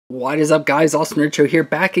What is up, guys? FallenRedZeo here,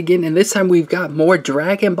 back again, and this time we've got more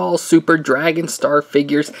Dragon Ball Super Dragon Star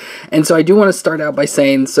figures. And so I do want to start out by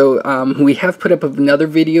saying, we have put up another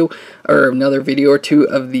video or two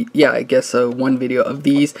of the, one video of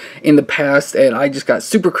these in the past, and I just got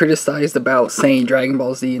super criticized about saying Dragon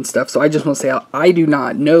Ball Z and stuff. So I just want to say I do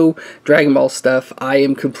not know Dragon Ball stuff. I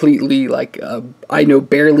am completely I know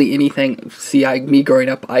barely anything. See, me growing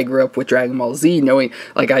up, I grew up with Dragon Ball Z, knowing,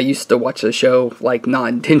 I used to watch the show, not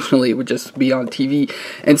intentionally. It would just be on TV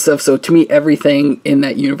and stuff. So to me, everything in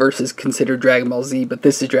that universe is considered Dragon Ball Z, but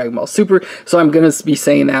this is Dragon Ball Super. So I'm going to be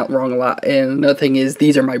saying that wrong a lot. And another thing is,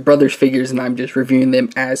 these are my brother's figures, and I'm just reviewing them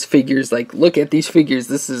as figures. Look at these figures.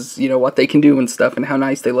 This is, what they can do and stuff and how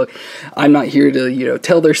nice they look. I'm not here to,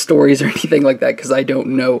 tell their stories or anything like that, because I don't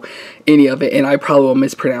know any of it, and I probably will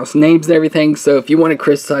mispronounce names and everything. So if you want to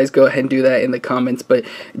criticize, go ahead and do that in the comments, but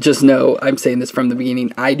just know I'm saying this from the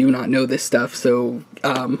beginning. I do not know this stuff, so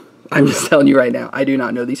I'm just telling you right now, I do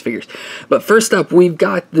not know these figures. But first up, we've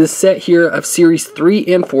got the set here of Series 3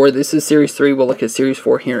 and 4. This is Series 3. We'll look at Series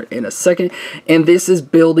 4 here in a second. And this is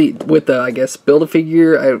building with the,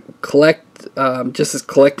 Build-A-Figure, just as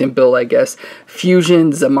collect and build,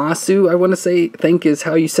 Fusion Zamasu, I want to think is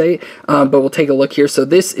how you say it. But we'll take a look here. So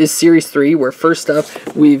this is Series 3, where first up,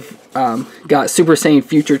 we've got Super Saiyan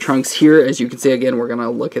Future Trunks here. As you can see, again, we're going to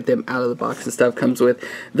look at them out of the box and stuff. Comes with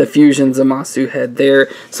the Fusion Zamasu head there.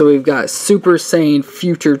 So we've got Super Saiyan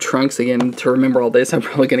Future Trunks. Again, to remember all this, I'm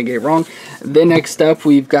probably going to get it wrong. Then next up,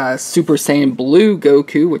 we've got Super Saiyan Blue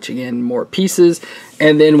Goku, which again, more pieces.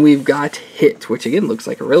 And then we've got Hit, which again looks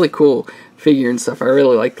like a really cool figure and stuff. I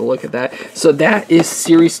really like the look of that. So that is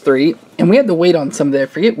Series 3. And we had to wait on some of that. I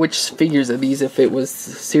forget which figures of these, if it was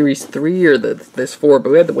Series 3 or this 4, but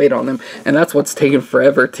we had to wait on them. And that's what's taken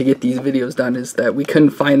forever to get these videos done, is that we couldn't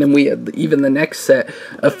find them. We had even the next set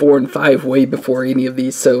of 4 and 5 way before any of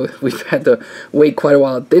these, so we've had to wait quite a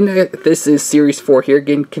while. Then this is Series 4 here,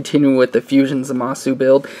 again, continuing with the Fusion Zamasu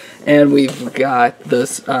build. And we've got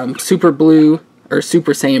this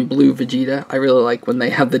Super Saiyan Blue Vageta. I really like when they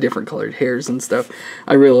have the different colored hairs and stuff.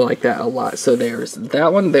 I really like that a lot. So there's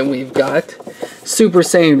that one. Then we've got Super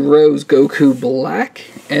Saiyan Rose Goku Black.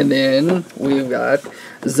 And then we've got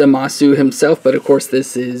Zamasu himself. But of course,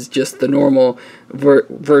 this is just the normal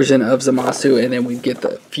version of Zamasu. And then we get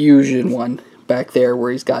the Fusion one back there,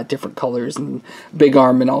 where he's got different colors and big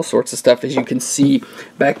arm and all sorts of stuff, as you can see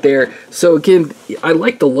back there. So again, I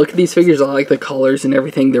like the look of these figures. I like the colors and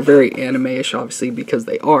everything. They're very anime-ish, obviously, because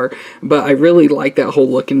they are, but I really like that whole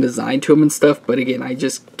look and design to them and stuff. But again, I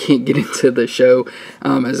just can't get into the show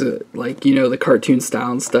the cartoon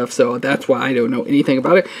style and stuff, so that's why I don't know anything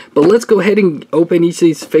about it. But let's go ahead and open each of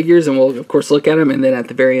these figures, and we'll of course look at them, and then at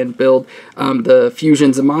the very end build the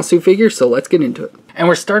Fusion Zamasu figure. So let's get into it. And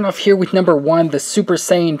we're starting off here with number 1, the Super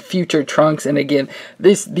Saiyan Future Trunks. And again,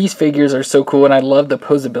 these figures are so cool, and I love the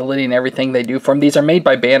posability and everything they do for them. These are made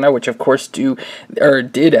by Bandai, which of course did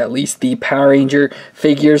at least the Power Ranger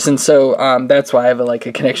figures, and so that's why I have a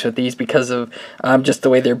connection with these, because of just the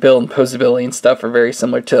way they're built and posability and stuff are very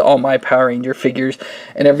similar to all my Power Ranger figures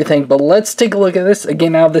and everything. But let's take a look at this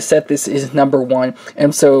again. Out of the set, this is number 1,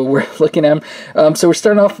 and so we're looking at them. So we're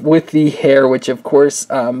starting off with the hair, which of course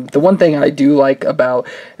the one thing I do like about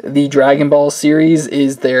the Dragon Ball series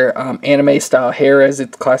is their anime style hair, as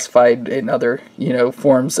it's classified in other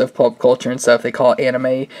forms of pop culture and stuff. They call it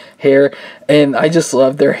anime hair, and I just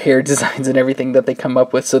love their hair designs and everything that they come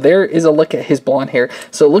up with. So there is a look at his blonde hair.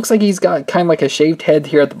 So it looks like he's got kind of like a shaved head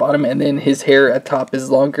here at the bottom, and then his hair at top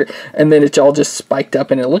is longer, and then it's all just spiked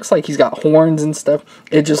up, and it looks like he's got horns and stuff.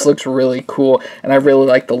 It just looks really cool, and I really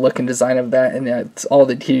like the look and design of that, and it's all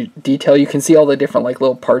the detail. You can see all the different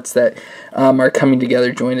little parts that are coming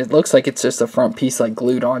together joined. It looks like it's just a front piece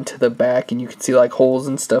glued onto the back, and you can see holes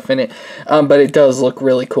and stuff in it, but it does look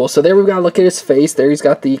really cool. So there we've got a look at his face. There he's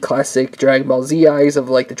got the classic Dragon Ball Z eyes of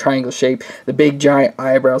the triangle shape, the big giant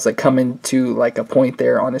eyebrows that come into a point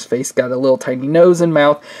there on his face. Got a little tiny nose and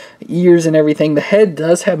mouth, ears and everything. The head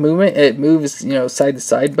does have movement. It moves side to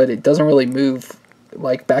side, but it doesn't really move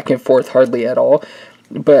back and forth hardly at all.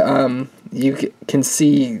 But you can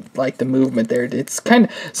see the movement there. It's kind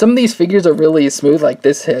of, some of these figures are really smooth,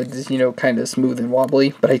 this head is kind of smooth and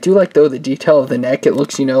wobbly, but I do like though the detail of the neck. It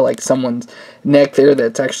looks like someone's neck there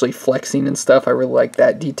that's actually flexing and stuff. I really like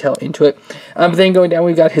that detail into it. Then going down,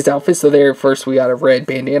 we've got his outfit. So there first we got a red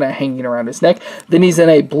bandana hanging around his neck. Then he's in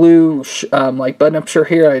a blue button-up shirt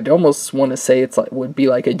here. I'd almost want to say it's would be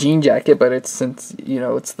a jean jacket, but it's, since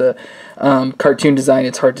it's the cartoon design,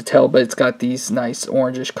 it's hard to tell, but it's got these nice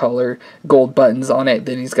orangish color gold buttons on it.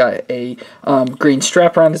 Then he's got a green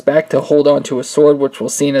strap around his back to hold on to a sword, which we'll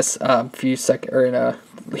see in a few seconds, or in a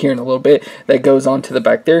here in a little bit that goes onto the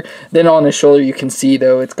back there. Then on his shoulder you can see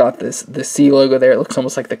though it's got the C logo there. It looks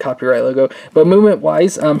almost like the copyright logo. But movement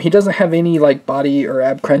wise, he doesn't have any like body or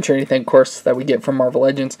ab crunch or anything, of course, that we get from Marvel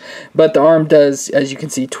Legends. But the arm does, as you can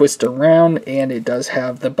see, twist around, and it does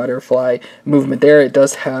have the butterfly movement there. It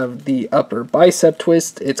does have the upper bicep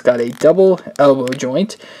twist. It's got a double elbow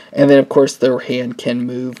joint, and then of course the hand can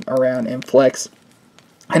move around and flex.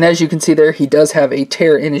 And as you can see there, he does have a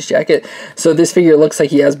tear in his jacket. So this figure looks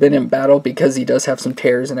like he has been in battle because he does have some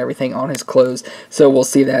tears and everything on his clothes. So we'll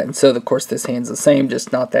see that. And so, of course, this hand's the same,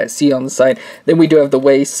 just not that C on the side. Then we do have the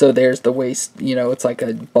waist. So there's the waist. You know, it's like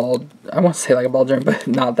a ball. I won't say like a ball joint, but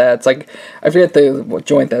not that. It's like, I forget what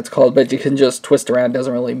joint that's called, but you can just twist around. It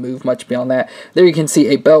doesn't really move much beyond that. There you can see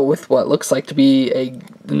a belt with what looks like to be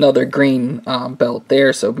another green belt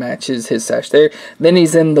there. So matches his sash there. Then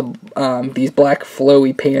he's in the these black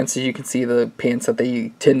flowy pants, as you can see, the pants that they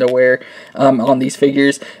tend to wear on these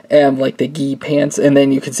figures, and like the gi pants. And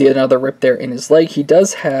then you can see another rip there in his leg. He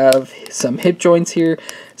does have some hip joints here,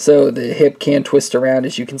 so the hip can twist around,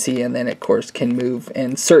 as you can see, and then of course can move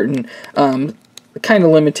in certain kind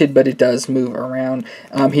of limited, but it does move around.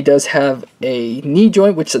 He does have a knee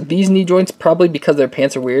joint, which these knee joints, probably because their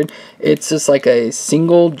pants are weird, it's just like a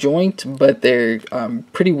single joint, but they're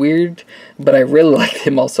pretty weird. But I really like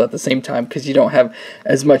them also at the same time because you don't have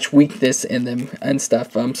as much weakness in them and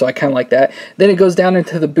stuff. So I kind of like that. Then it goes down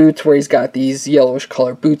into the boots where he's got these yellowish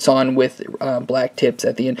color boots on with black tips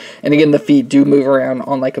at the end. And again, the feet do move around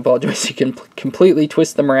on like a ball joint, so you can completely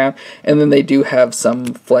twist them around. And then they do have some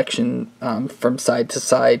flexion from side to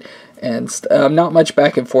side, and not much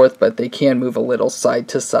back and forth, but they can move a little side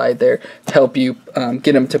to side there to help you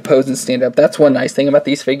get them to pose and stand up. That's one nice thing about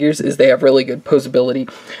these figures, is they have really good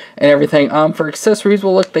posability and everything. For accessories,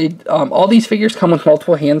 well, look, they all these figures come with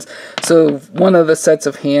multiple hands. So one of the sets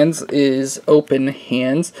of hands is open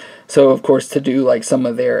hands. So, of course, to do like some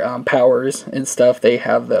of their powers and stuff, they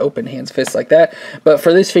have the open hands fists like that. But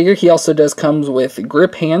for this figure, he also does comes with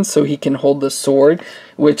grip hands, so he can hold the sword,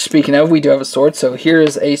 which, speaking of, we do have a sword. So here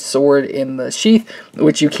is a sword in the sheath,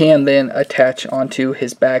 which you can then attach onto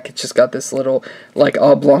his back. It's just got this little like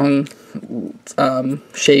oblong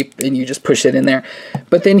shape, and you just push it in there.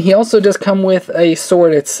 But then he also does come with a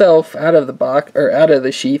sword itself out of the box, or out of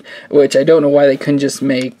the sheath, which I don't know why they couldn't just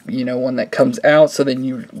make, you know, one that comes out, so then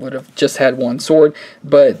you would have just had one sword,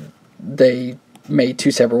 but they made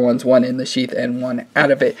two separate ones, one in the sheath and one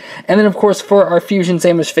out of it. And then of course for our Fusion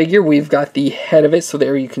Zamasu figure, we've got the head of it, so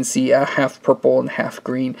there you can see half purple and half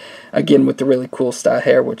green, again with the really cool style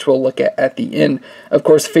hair, which we'll look at the end, of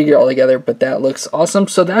course, figure all together. But that looks awesome.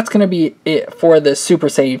 So that's going to be it for the Super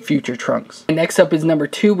Saiyan Future Trunks. And next up is number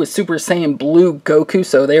 2 with Super Saiyan Blue Goku.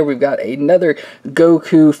 So there we've got another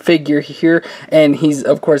Goku figure here, and he's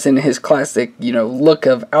of course in his classic, you know, look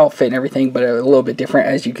of outfit and everything, but a little bit different.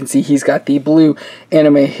 As you can see, he's got the blue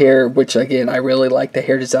anime hair, which again, I really like the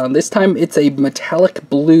hair design. This time it's a metallic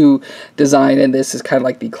blue design, and this is kind of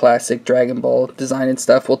like the classic Dragon Ball design and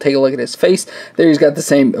stuff. We'll take a look at his face. There he's got the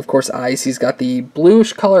same, of course, eyes. He's got the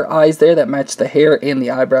bluish color eyes there that match the hair and the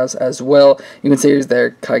eyebrows as well. You can see he's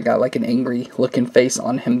there, kind of got like an angry looking face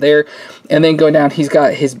on him there. And then going down, he's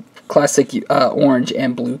got his classic orange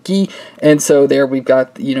and blue gi, and so there we've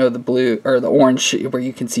got, you know, the blue or the orange where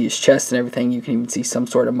you can see his chest and everything. You can even see some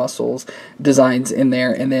sort of muscles designs in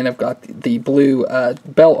there. And then I've got the blue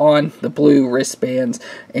belt on, the blue wristbands,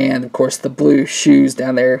 and of course the blue shoes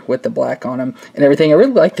down there with the black on them and everything. I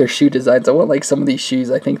really like their shoe designs. I want like some of these shoes.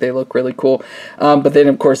 I think they look really cool. But then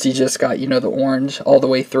of course he just got, you know, the orange all the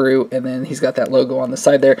way through, and then he's got that logo on the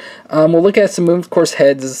side there. We'll look at some moves. Of course,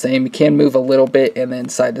 heads is the same. You can move a little bit and then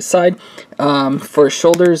side to side. For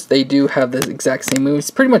shoulders, they do have the exact same move.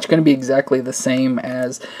 It's pretty much going to be exactly the same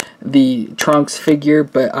as the Trunks figure,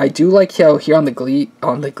 but I do like how here on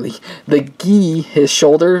the gi, his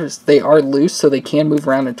shoulders, they are loose, so they can move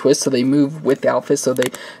around and twist, so they move with the outfit, so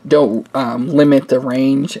they don't limit the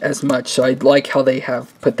range as much. So I like how they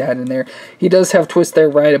have put that in there. He does have twist there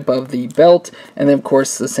right above the belt, and then of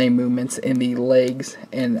course the same movements in the legs,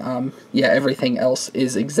 and yeah, everything else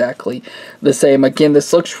is exactly the same. Again,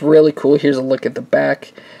 this looks really cool. Here's a look at the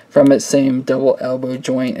back from it, same double elbow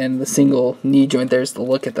joint and the single knee joint. There's the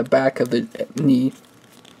look at the back of the knee,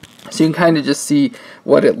 so you can kind of just see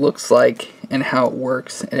what it looks like and how it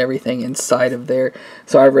works and everything inside of there.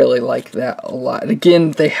 So I really like that a lot. And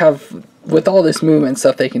again, they have, with all this movement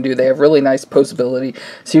stuff they can do, they have really nice posability,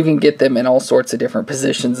 so you can get them in all sorts of different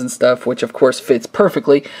positions and stuff, which of course fits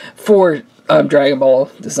perfectly for Dragon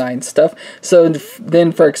Ball design stuff. So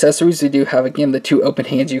then for accessories, we do have, again, the 2 open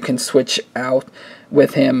hands you can switch out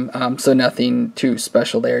with him, so nothing too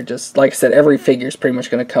special there. Just like I said, every figure is pretty much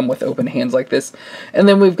going to come with open hands like this. And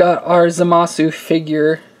then we've got our Zamasu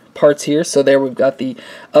figure parts here. So there we've got the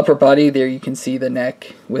upper body. There you can see the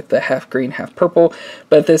neck with the half green, half purple.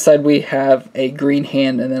 But this side we have a green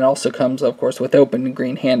hand, and then also comes, of course, with open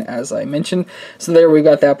green hand, as I mentioned. So there we've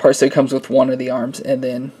got that part. So it comes with one of the arms, and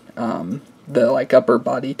then the like upper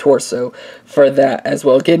body torso for that as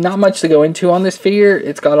well. Again, not much to go into on this figure.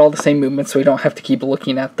 It's got all the same movements, so we don't have to keep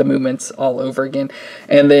looking at the movements all over again.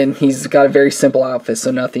 And then he's got a very simple outfit,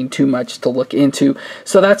 so nothing too much to look into.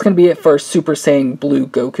 So that's going to be it for Super Saiyan Blue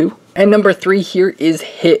Goku. And number 3 here is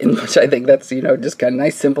Hidden, which I think that's, you know, just got a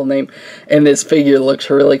nice simple name. And this figure looks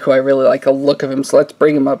really cool. I really like the look of him. So let's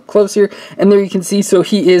bring him up close here. And there you can see, so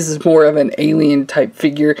he is more of an alien type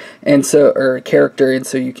figure, and so, or character. And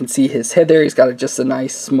so you can see his head there. He's got just a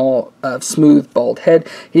nice, small, smooth, bald head.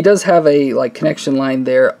 He does have a like connection line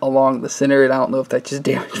there along the center. And I don't know if that's just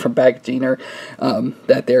damage from packaging or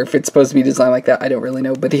that there. If it's supposed to be designed like that, I don't really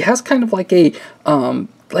know. But he has kind of like a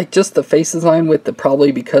like just the face design with the,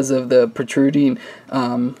 probably because of the protruding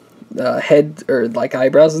head or like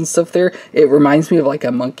eyebrows and stuff there. It reminds me of like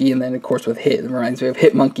a monkey, and then of course with Hit, it reminds me of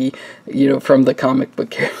Hit Monkey, you know, from the comic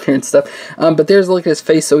book character and stuff. But there's a look at his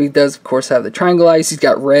face. So he does of course have the triangle eyes. He's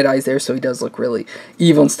got red eyes there, so he does look really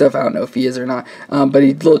evil and stuff. I don't know if he is or not, but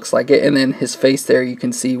he looks like it. And then his face there you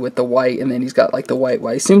can see with the white, and then he's got like the white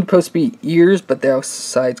I assume supposed to be ears, but the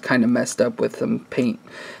side's kind of messed up with some paint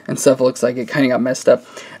and stuff. It looks like it kind of got messed up.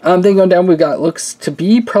 Then going down, we've got, looks to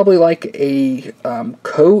be probably like a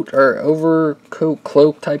coat or overcoat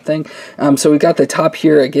cloak type thing. So we got the top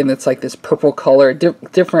here again. It's like this purple color,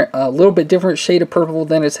 different, a little bit different shade of purple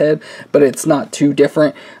than his head, but it's not too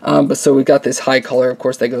different. But so we got this high color, of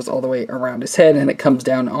course, that goes all the way around his head, and it comes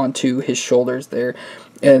down onto his shoulders there.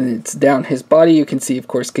 And it's down his body. You can see, of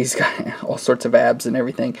course, he's got all sorts of abs and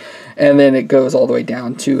everything. And then it goes all the way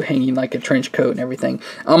down to hanging like a trench coat and everything.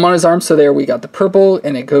 On his arms, so there we got the purple,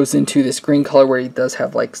 and it goes into this green color where he does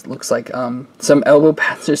have like, looks like some elbow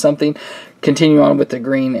pads or something. Continue on with the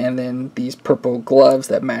green, and then these purple gloves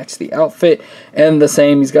that match the outfit. And the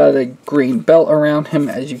same, he's got a green belt around him,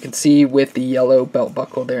 as you can see, with the yellow belt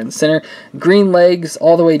buckle there in the center. Green legs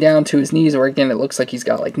all the way down to his knees, or again, it looks like he's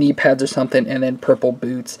got like knee pads or something, and then purple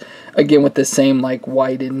boots. Again, with the same like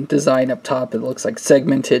widened design up top, it looks like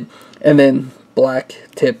segmented, and then black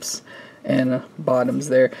tips and bottoms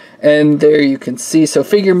there. And there you can see, so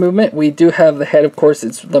figure movement, we do have the head, of course,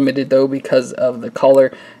 it's limited though because of the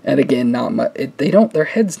collar, and again, not much, their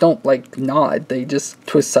heads don't like nod, they just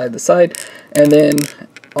twist side to side. And then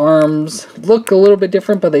arms look a little bit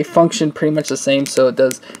different, but they function pretty much the same, so it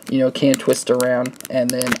does, you know, can twist around, and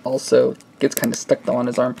then also gets kind of stuck on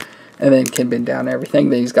his arm, and then can bend down and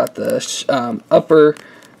everything. Then he's got the upper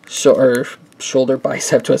shoulder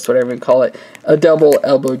bicep twist, whatever you call it, a double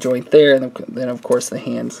elbow joint there, and then of course the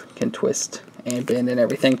hands can twist and bend and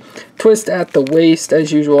everything. Twist at the waist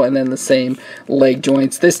as usual, and then the same leg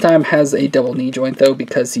joints. This time has a double knee joint though,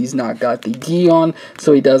 because he's not got the gi on,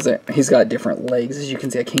 so he's got different legs. As you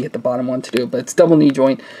can see, I can't get the bottom one to do it, but it's double knee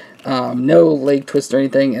joint. No leg twist or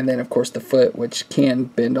anything. And then of course the foot, which can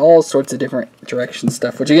bend all sorts of different directions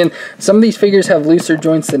stuff, which again, some of these figures have looser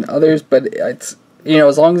joints than others, but it's, you know,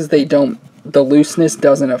 as long as they don't, the looseness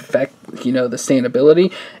doesn't affect, you know, the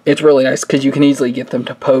standability, it's really nice because you can easily get them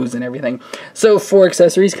to pose and everything. So for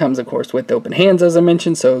accessories, comes of course with open hands, as I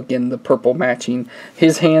mentioned, so again the purple matching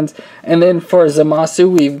his hands. And then for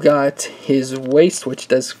Zamasu, we've got his waist, which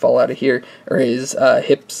does fall out of here, or his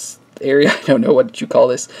hips area, I don't know what you call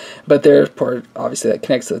this, but there's part obviously that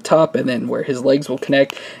connects to the top, and then where his legs will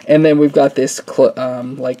connect. And then we've got this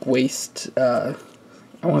like waist,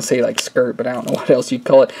 I want to say like skirt, but I don't know what else you'd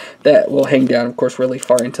call it, that will hang down, of course, really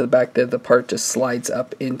far into the back. The part just slides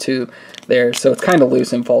up into there, so it's kind of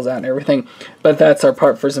loose and falls out and everything. But that's our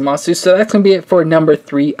part for Zamasu. So that's going to be it for number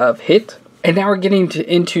 3 of Hit. And now we're getting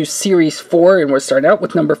into Series 4, and we're starting out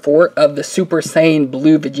with number 4 of the Super Saiyan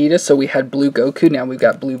Blue Vageta. So we had Blue Goku, now we've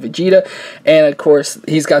got Blue Vegeta, and of course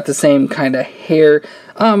he's got the same kind of hair.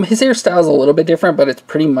 His hairstyle is a little bit different, but it's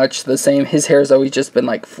pretty much the same. His hair has always just been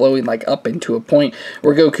like flowing like up into a point,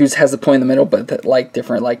 where Goku's has a point in the middle, but that, like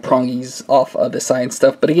different like prongies off of the side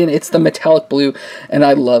stuff. But again, it's the metallic blue, and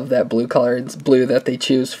I love that blue color. It's blue that they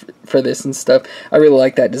choose for this and stuff. I really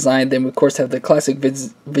like that design. Then we of course have the classic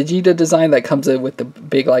Vegeta design that comes in with the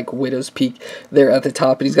big like widow's peak there at the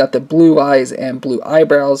top, and he's got the blue eyes and blue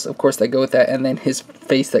eyebrows, of course, that go with that, and then his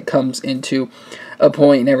face that comes into a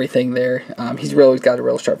point and everything there. He's really got a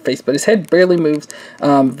real sharp face, but his head barely moves.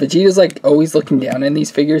 Vegeta's like always looking down in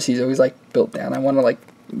these figures. He's always like built down. I want to like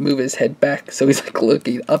move his head back so he's like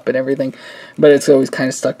looking up and everything, but it's always kind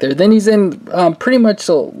of stuck there. Then he's in pretty much,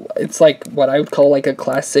 so it's like what I would call like a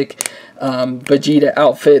classic Vegeta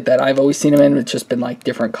outfit that I've always seen him in. It's just been like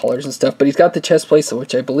different colors and stuff, but he's got the chest plate,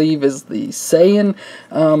 which I believe is the Saiyan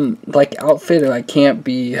like outfit, and I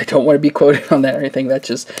don't want to be quoted on that or anything. That's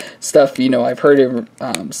just stuff, you know, I've heard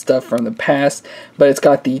of stuff from the past, but it's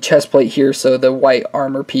got the chest plate here, so the white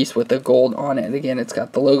armor piece with the gold on it. Again, it's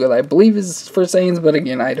got the logo that I believe is for Saiyans, but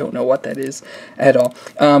again, I don't know what that is at all.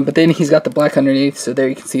 But then he's got the black underneath, so there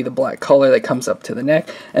you can see the black collar that comes up to the neck,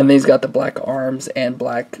 and then he's got the black arms and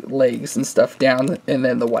black legs and stuff down, and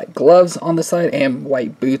then the white gloves on the side and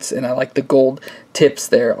white boots, and I like the gold tips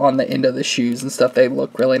there on the end of the shoes and stuff. They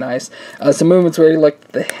look really nice. Some movements where you look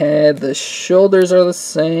at the head, the shoulders are the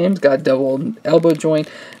same. He's got double elbow joint,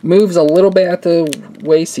 moves a little bit at the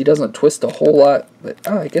waist. He doesn't twist a whole lot, but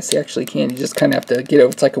I guess he actually can. You just kind of have to get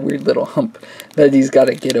over. It's like a weird little hump that he's got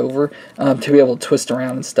to get over to be able to twist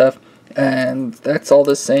around and stuff. And that's all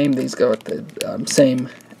the same. These go with the same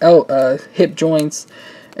hip joints.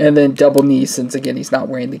 And then double knee, since again he's not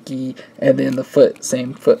wearing the gi, and then the foot,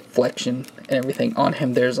 same foot flexion and everything on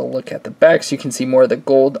him. There's a look at the back, so you can see more of the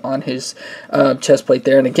gold on his chest plate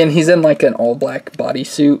there. And again, he's in like an all black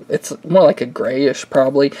bodysuit. It's more like a grayish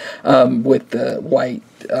probably, with the white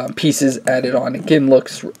pieces added on. Again,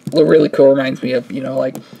 looks really cool. Reminds me of, you know,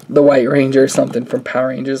 like the White Ranger or something from Power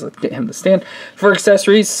Rangers. Let's get him to stand. For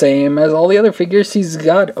accessories, same as all the other figures, he's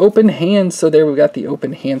got open hands, so there we got the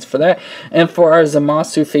open hands for that. And for our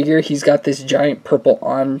Zamasu figure, he's got this giant purple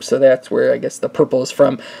arm, so that's where I guess the purple is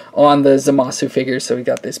from on the Zamasu figure. So we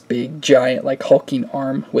got this big giant like hulking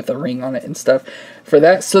arm with a ring on it and stuff for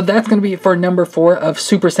that. So that's going to be it for number 4 of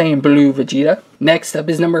Super Saiyan Blue Vegeta. Next up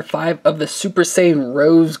is number 5 of the Super Saiyan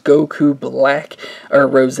Rose Goku Black, or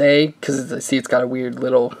Rose, because I see it's got a weird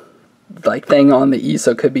little like thing on the E,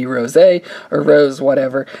 so it could be Rose or Rose,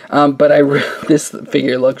 whatever. But this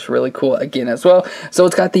figure looks really cool again as well. So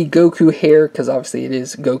it's got the Goku hair, because obviously it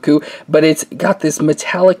is Goku, but it's got this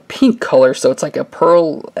metallic pink color, so it's like a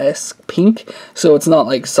pearl-esque pink. So it's not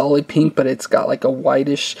like solid pink, but it's got like a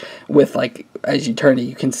whitish with like, as you turn it,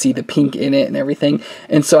 you can see the pink in it and everything.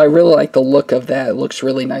 And so I really like the look of that. It looks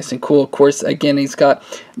really nice and cool. Of course, again, he's got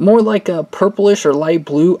more like a purplish or light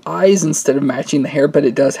blue eyes instead of matching the hair, but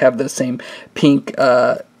it does have the same pink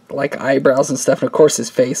like eyebrows and stuff. And of course his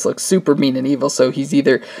face looks super mean and evil, so he's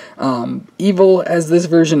either evil as this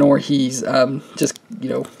version, or he's just, you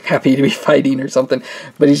know, happy to be fighting or something,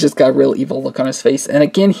 but he's just got a real evil look on his face. And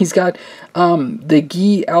again, he's got the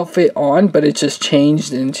gi outfit on, but it's just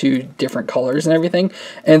changed into different colors and everything.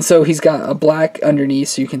 And so he's got a black underneath,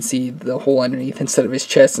 so you can see the whole underneath. Instead of his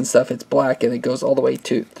chest and stuff, it's black, and it goes all the way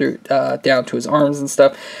down to his arms and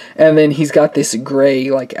stuff. And then he's got this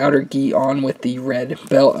gray like outer gi on with the red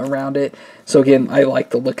belt around it. So again, I like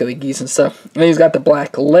the look of the geese and stuff. And he's got the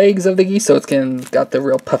black legs of the geese, so it's got the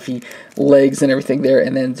real puffy legs and everything there,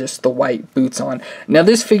 and then just the white boots on. Now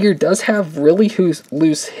this figure does have really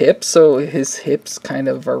loose hips, so his hips kind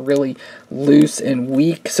of are really loose and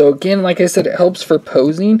weak. So again, like I said, it helps for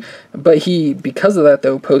posing, but because of that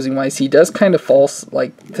though, posing wise, he does kind of fall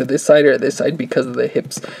like to this side or this side because of the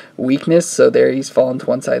hips weakness. So there he's falling to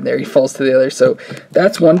one side, and there he falls to the other. So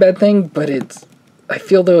that's one bad thing, but I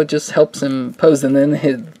feel though it just helps him pose. And then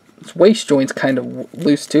his waist joint's kind of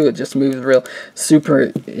loose too. It just moves real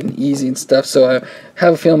super and easy and stuff. So I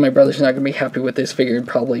have a feeling my brother's not going to be happy with this figure and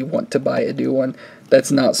probably want to buy a new one that's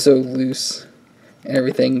not so loose and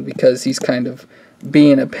everything, because he's kind of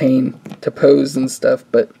being a pain to pose and stuff.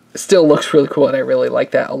 But still looks really cool, and I really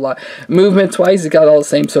like that a lot. Movements wise, he's got all the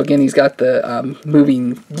same. So again, he's got the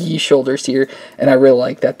moving gi shoulders here, and I really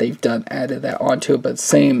like that they've added that onto it. But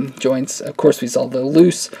same joints, of course. We saw the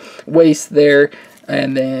loose waist there,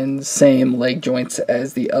 and then same leg joints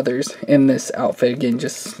as the others in this outfit. Again,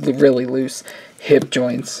 just really loose hip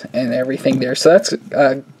joints and everything there. So that's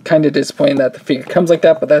kind of disappointing that the figure comes like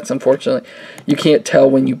that, but that's unfortunately, you can't tell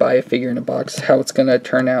when you buy a figure in a box how it's going to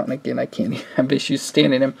turn out. And again, I can't have issues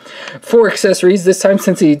standing him. For accessories, this time,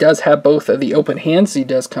 since he does have both of the open hands, he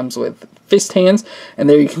comes with fist hands, and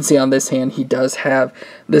there you can see on this hand he does have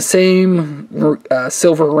the same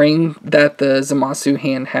silver ring that the Zamasu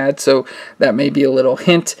hand had, so that may be a little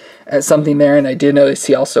hint at something there. And I did notice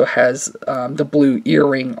he also has the blue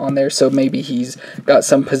earring on there, so maybe he's got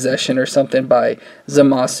some possession or something by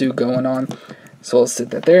Zamasu going on. So we'll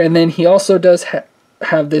sit that there. And then he also does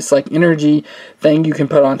have this like energy thing you can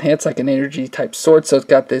put on hand. It's like an energy type sword, so it's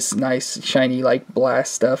got this nice shiny like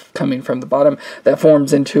blast stuff coming from the bottom that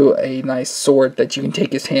forms into a nice sword that you can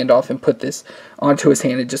take his hand off and put this onto his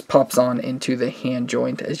hand. It just pops on into the hand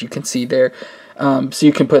joint, as you can see there. So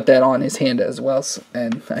you can put that on his hand as well,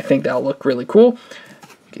 and I think that'll look really cool.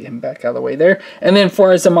 Get him back out of the way there. And then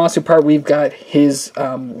for our Zamasu part, we've got his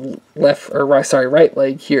right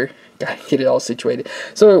leg here. Gotta get it all situated.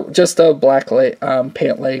 So just a black leg,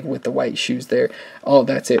 pant leg with the white shoes there. Oh,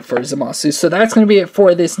 that's it for Zamasu. So that's going to be it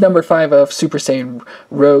for this number 5 of Super Saiyan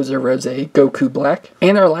Rose Goku Black.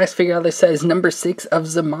 And our last figure out of this set is number 6 of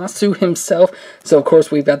Zamasu himself. So of course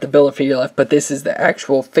we've got the bill of figure left, but this is the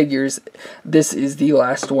actual figures. This is the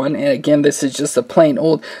last one. And again, this is just a plain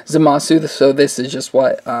old Zamasu. So this is just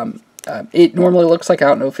what it normally looks like. I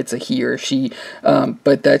don't know if it's a he or she,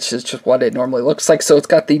 but that's just what it normally looks like. So it's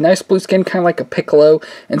got the nice blue skin, kind of like a Piccolo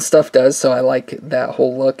and stuff does, so I like that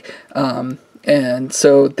whole look. And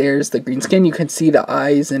so there's the green skin. You can see the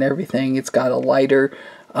eyes and everything. It's got a lighter,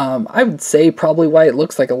 I would say probably white. It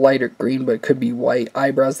looks like a lighter green, but it could be white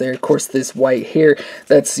eyebrows there. Of course, this white hair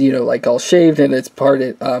that's, you know, like all shaved, and it's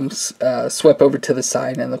parted, swept over to the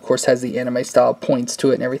side, and of course has the anime style points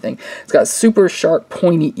to it and everything. It's got super sharp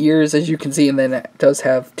pointy ears, as you can see, and then it does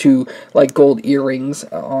have 2 like gold earrings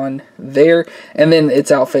on there. And then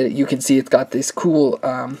its outfit, you can see it's got this cool,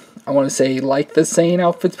 I want to say like the Saiyan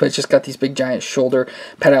outfits, but it's just got these big giant shoulder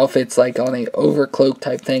pad outfits like on a overcloak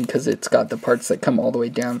type thing, because it's got the parts that come all the way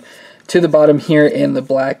down to the bottom here in the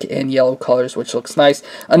black and yellow colors, which looks nice.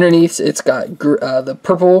 Underneath, it's got the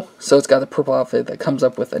purple, so it's got the purple outfit that comes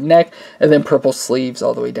up with a neck, and then purple sleeves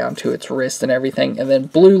all the way down to its wrist and everything, and then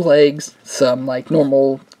blue legs, some like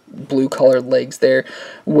normal blue colored legs there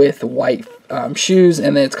with white shoes,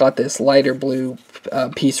 and then it's got this lighter blue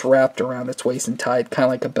piece wrapped around its waist and tied kind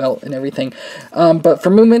of like a belt and everything. But for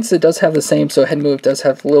movements, it does have the same, so head move does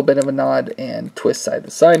have a little bit of a nod and twist side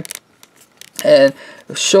to side. And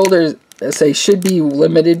the shoulders, I say, should be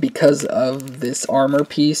limited because of this armor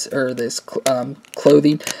piece, or this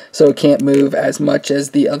clothing, so it can't move as much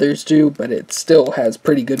as the others do, but it still has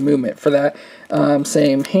pretty good movement for that.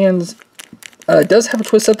 Same hands. It does have a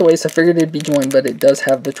twist at the waist. I figured it'd be joined, but it does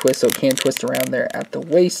have the twist, so it can twist around there at the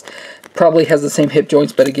waist. Probably has the same hip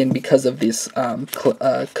joints, but again, because of this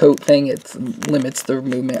coat thing, it limits the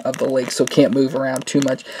movement of the legs, so it can't move around too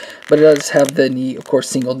much. But it does have the knee, of course,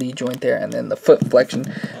 single knee joint there, and then the foot flexion.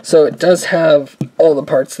 So it does have all the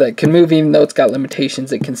parts that can move. Even though it's got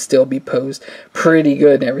limitations, it can still be posed pretty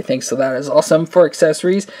good and everything, so that is awesome. For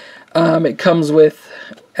accessories, it comes with,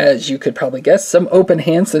 as you could probably guess, some open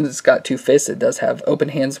hands. Since it's got 2 fists, it does have open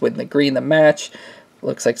hands with the green, the match.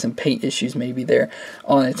 Looks like some paint issues maybe there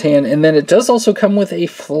on its hand. And then it does also come with a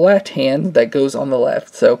flat hand that goes on the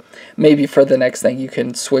left. So maybe for the next thing you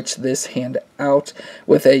can switch this hand out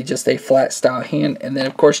with just a flat style hand. And then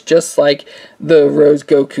of course, just like the Rose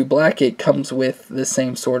Goku Black, it comes with the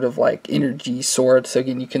same sort of like energy sword. So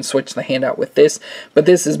again, you can switch the hand out with this. But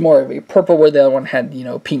this is more of a purple, where the other one had, you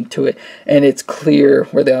know, pink to it. And it's clear,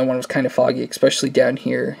 where the other one was kind of foggy, especially down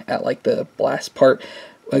here at like the blast part.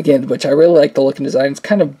 Again, which I really like the look and design. It's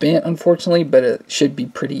kind of bent, unfortunately, but it should be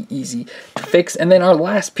pretty easy to fix. And then our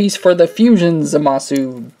last piece for the Fusion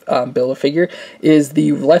Zamasu Build-A-Figure is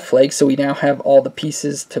the left leg. So we now have all the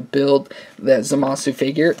pieces to build that Zamasu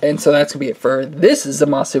figure. And so that's going to be it for this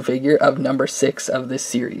Zamasu figure of number 6 of this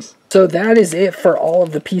series. So that is it for all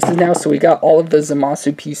of the pieces now. So we got all of the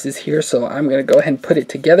Zamasu pieces here. So I'm going to go ahead and put it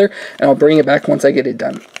together, and I'll bring it back once I get it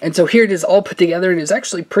done. And so here it is all put together. It is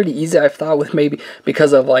actually pretty easy. I thought with maybe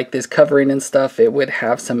because of like this covering and stuff, it would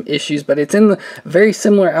have some issues. But it's in the very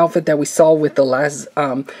similar outfit that we saw with the last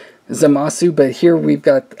Zamasu, but here we've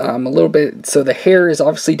got a little bit, so the hair is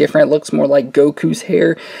obviously different. It looks more like Goku's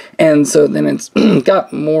hair, and so then it's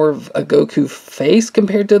got more of a Goku face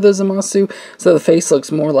compared to the Zamasu, so the face looks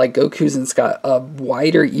more like Goku's, and it's got a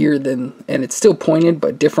wider ear than, and it's still pointed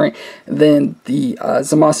but different than the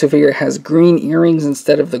Zamasu figure. Has green earrings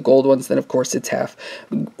instead of the gold ones. Then of course it's half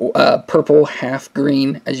purple, half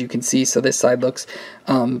green, as you can see. So this side looks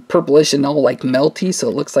purplish and all like melty, so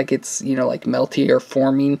it looks like it's, you know, like melty or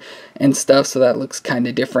forming and stuff, so that looks kind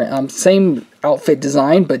of different. Same outfit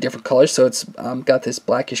design, but different colors. So it's got this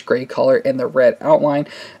blackish gray color and the red outline,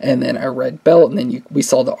 and then a red belt, and then we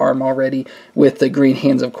saw the arm already with the green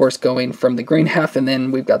hands, of course, going from the green half, and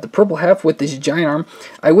then we've got the purple half with this giant arm.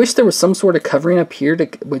 I wish there was some sort of covering up here,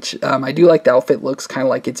 which I do like. The outfit looks kind of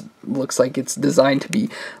like looks like it's designed to be,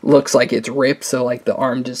 looks like it's ripped, so like the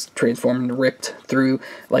arm just transformed and ripped through,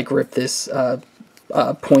 like ripped this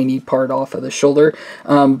pointy part off of the shoulder,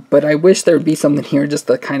 but I wish there would be something here just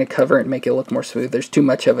to kind of cover it and make it look more smooth. There's too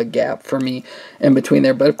much of a gap for me in between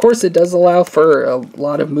there, but of course it does allow for a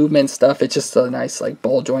lot of movement stuff. It's just a nice like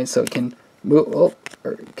ball joint, so it can move,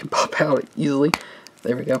 or it can pop out easily.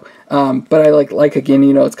 There we go. But I like again,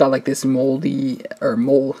 you know, it's got like this moldy or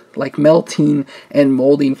like melting and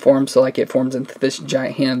molding form. So like it forms into this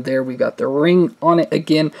giant hand there. We got the ring on it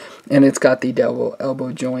again, and it's got the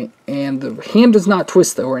elbow joint. And the hand does not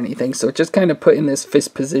twist though or anything. So it's just kind of put in this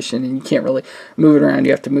fist position, and you can't really move it around.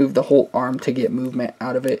 You have to move the whole arm to get movement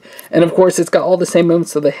out of it. And of course, it's got all the same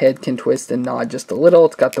movements, so the head can twist and nod just a little.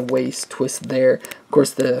 It's got the waist twist there. Of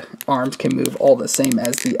course, the arms can move all the same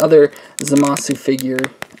as the other Zamasu figure,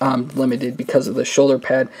 limited because of the shoulder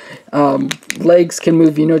pad. Legs can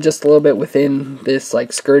move, you know, just a little bit within this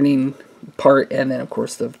like skirting part, and then of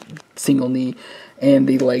course the single knee and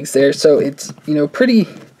the legs there. So it's, you know, pretty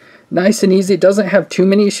nice and easy. It doesn't have too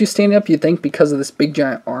many issues standing up. You'd think because of this big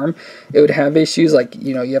giant arm it would have issues, like,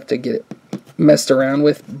 you know, you have to get it messed around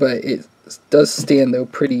with, but it does stand though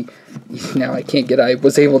pretty. Now I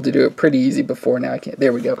was able to do it pretty easy before, now I can't.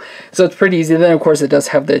 There we go. So it's pretty easy. Then of course it does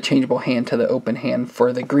have the changeable hand to the open hand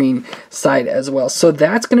for the green side as well. So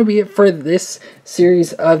that's going to be it for this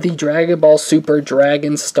series of the Dragon Ball Super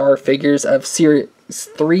Dragon Star figures of series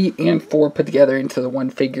 3 and 4 put together into the one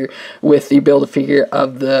figure, with the Build-A-Figure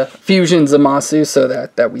of the Fusion Zamasu, so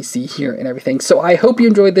that we see here and everything. So I hope you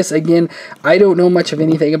enjoyed this. Again, I don't know much of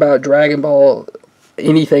anything about Dragon Ball,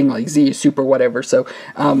 anything like Z, Super, whatever, so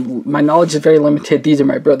my knowledge is very limited. These are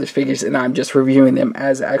my brother's figures, and I'm just reviewing them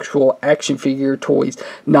as actual action figure toys,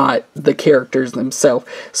 not the characters themselves.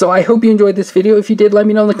 So I hope you enjoyed this video. If you did, let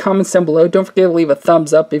me know in the comments down below. Don't forget to leave a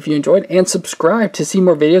thumbs up if you enjoyed, and subscribe to see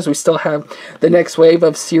more videos. We still have the next wave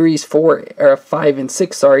of series 5 and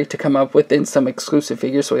 6, sorry, to come up with, in some exclusive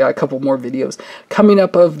figures. So we got a couple more videos coming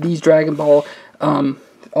up of these Dragon Ball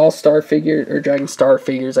all-star figure, or Dragon Star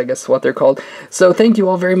figures, I guess is what they're called. So thank you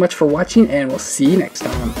all very much for watching, and we'll see you next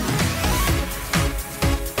time.